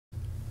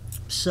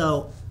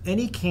So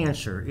any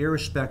cancer,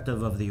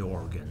 irrespective of the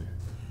organ,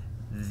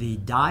 the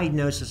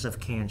diagnosis of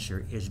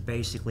cancer is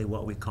basically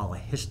what we call a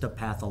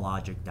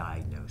histopathologic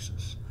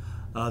diagnosis.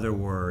 In other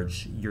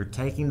words, you're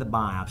taking the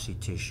biopsy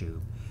tissue,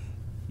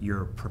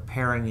 you're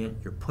preparing it,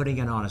 you're putting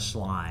it on a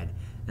slide,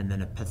 and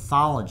then a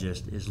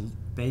pathologist is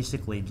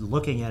basically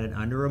looking at it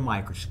under a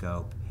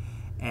microscope,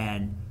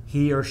 and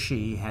he or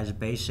she has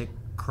basic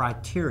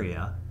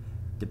criteria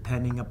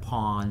depending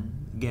upon,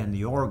 again,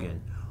 the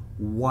organ,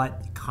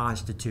 what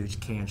constitutes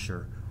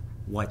cancer,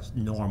 what's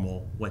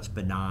normal, what's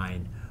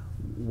benign,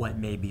 what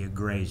may be a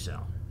gray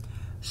zone.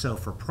 So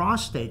for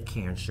prostate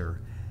cancer,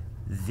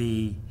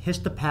 the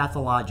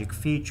histopathologic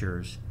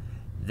features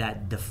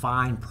that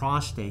define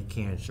prostate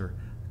cancer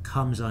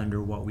comes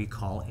under what we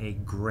call a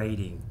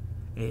grading,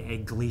 a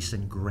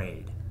Gleason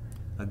grade,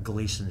 a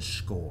Gleason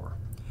score.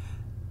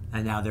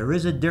 And now there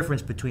is a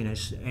difference between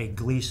a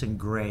Gleason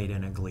grade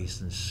and a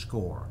Gleason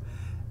score.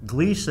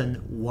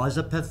 Gleason was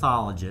a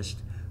pathologist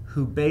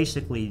who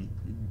basically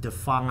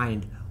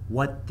defined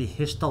what the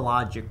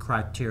histologic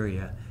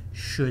criteria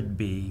should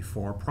be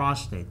for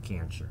prostate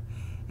cancer.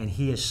 And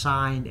he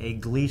assigned a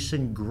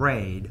Gleason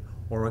grade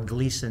or a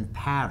Gleason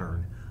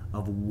pattern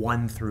of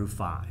 1 through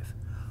 5.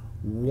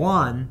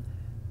 1,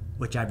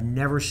 which I've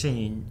never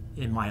seen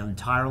in my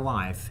entire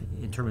life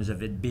in terms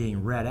of it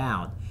being read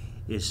out,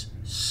 is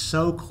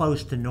so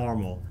close to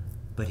normal,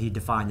 but he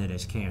defined it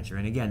as cancer.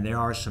 And again, there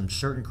are some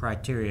certain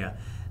criteria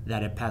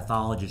that a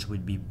pathologist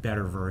would be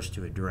better versed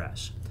to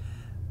address.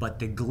 But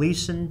the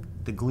Gleason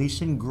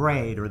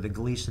grade or the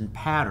Gleason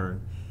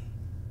pattern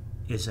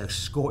is a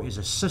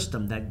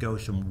system that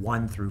goes from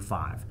 1 through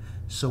 5.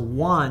 So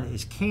 1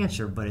 is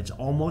cancer, but it's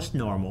almost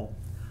normal.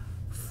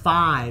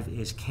 5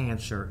 is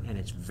cancer, and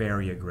it's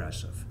very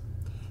aggressive.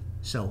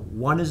 So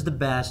 1 is the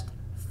best,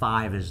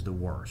 5 is the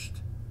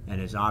worst.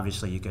 And it's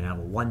obviously you can have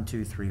a 1,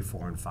 2, 3,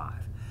 4, and 5.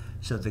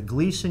 So the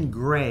Gleason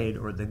grade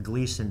or the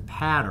Gleason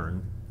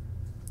pattern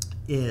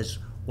is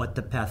what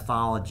the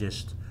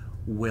pathologist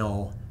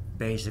will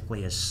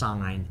basically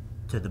assign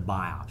to the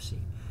biopsy.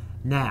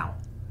 Now,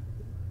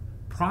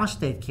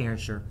 prostate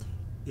cancer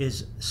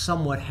is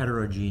somewhat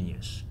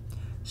heterogeneous.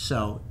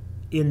 So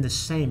in the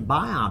same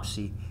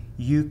biopsy,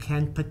 you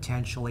can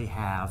potentially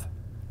have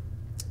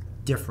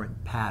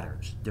different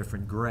patterns,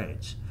 different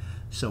grades.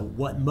 So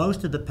what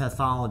most of the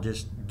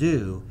pathologists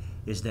do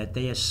is that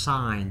they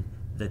assign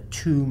the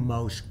 2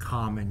 most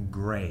common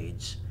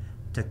grades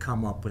to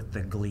come up with the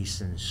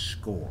Gleason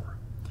score.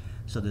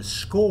 So the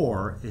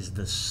score is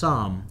the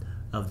sum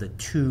of the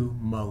 2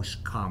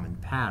 most common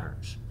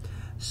patterns.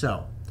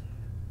 So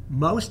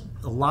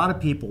a lot of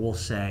people will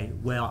say,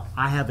 well,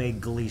 I have a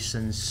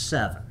Gleason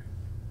 7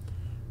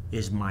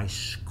 is my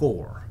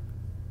score.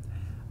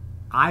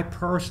 I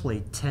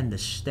personally tend to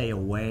stay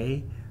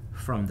away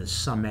from the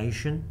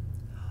summation,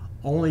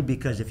 only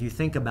because if you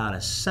think about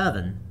a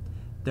 7,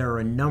 there are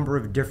a number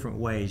of different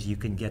ways you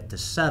can get to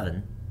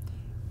 7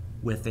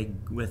 with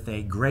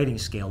a grading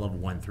scale of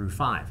 1 through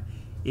 5.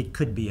 It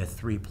could be a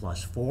 3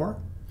 plus 4.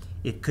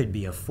 It could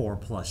be a 4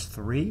 plus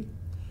 3.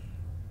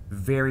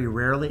 Very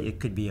rarely,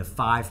 it could be a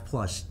 5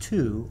 plus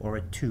 2 or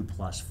a 2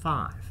 plus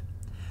 5.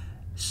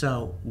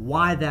 So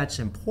why that's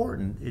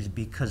important is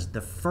because the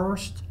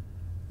first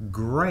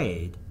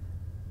grade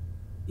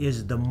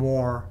is the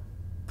more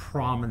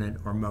prominent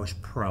or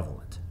most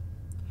prevalent.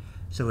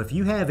 So if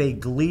you have a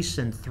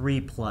Gleason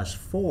 3 plus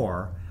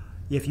 4,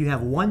 if you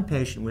have one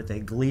patient with a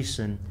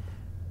Gleason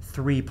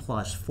 3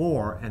 plus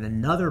 4 and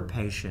another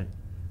patient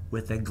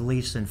with a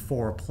Gleason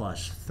 4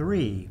 plus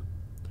 3,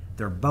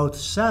 they're both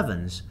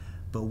 7s,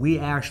 but we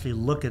actually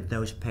look at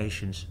those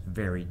patients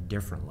very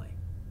differently.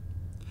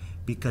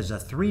 Because a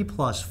 3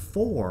 plus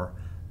 4,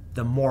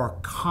 the more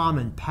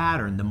common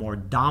pattern, the more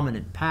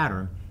dominant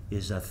pattern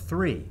is a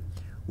 3,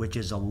 which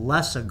is a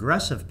less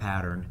aggressive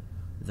pattern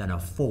than a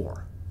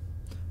 4.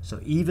 So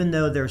even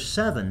though they're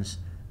 7s,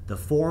 the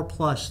 4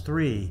 plus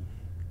 3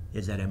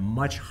 is at a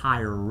much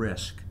higher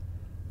risk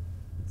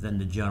than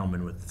the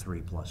gentleman with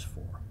 3 plus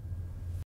 4.